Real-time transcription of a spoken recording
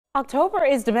October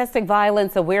is Domestic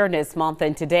Violence Awareness Month,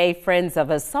 and today friends of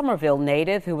a Summerville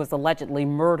native who was allegedly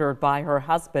murdered by her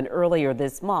husband earlier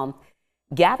this month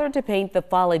gathered to paint the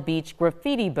Folly Beach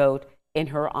graffiti boat in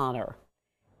her honor.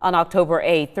 On October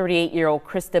 8th, 38-year-old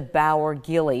Krista Bauer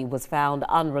Gilley was found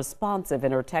unresponsive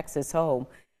in her Texas home.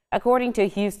 According to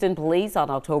Houston police, on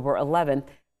October 11th,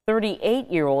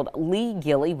 38-year-old Lee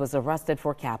Gilley was arrested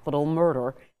for capital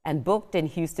murder and booked in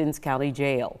Houston's county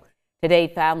jail. Today,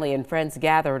 family and friends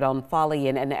gathered on Folly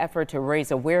in an effort to raise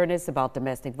awareness about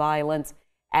domestic violence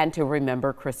and to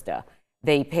remember Krista.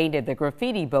 They painted the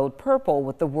graffiti boat purple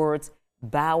with the words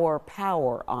 "Bauer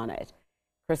Power" on it.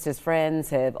 Krista's friends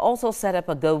have also set up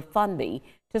a GoFundMe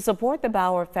to support the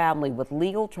Bauer family with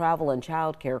legal, travel, and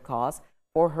child care costs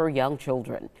for her young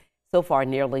children. So far,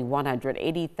 nearly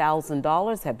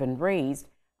 $180,000 have been raised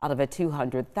out of a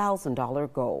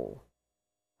 $200,000 goal.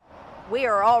 We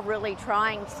are all really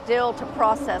trying still to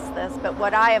process this, but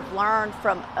what I have learned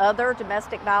from other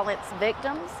domestic violence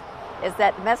victims is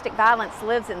that domestic violence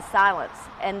lives in silence,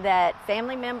 and that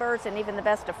family members and even the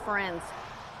best of friends,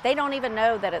 they don't even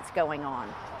know that it's going on.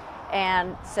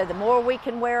 And so the more we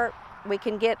can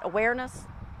get awareness,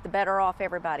 the better off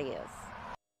everybody is.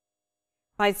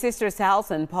 My Sister's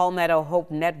House and Palmetto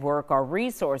Hope Network are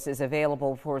resources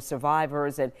available for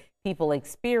survivors and people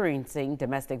experiencing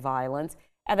domestic violence.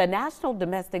 And the National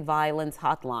Domestic Violence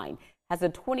Hotline has a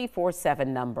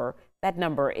 24/7 number. That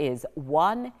number is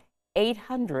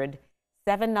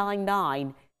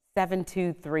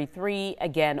 1-800-799-7233.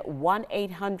 Again,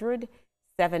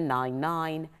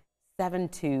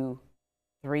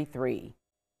 1-800-799-7233.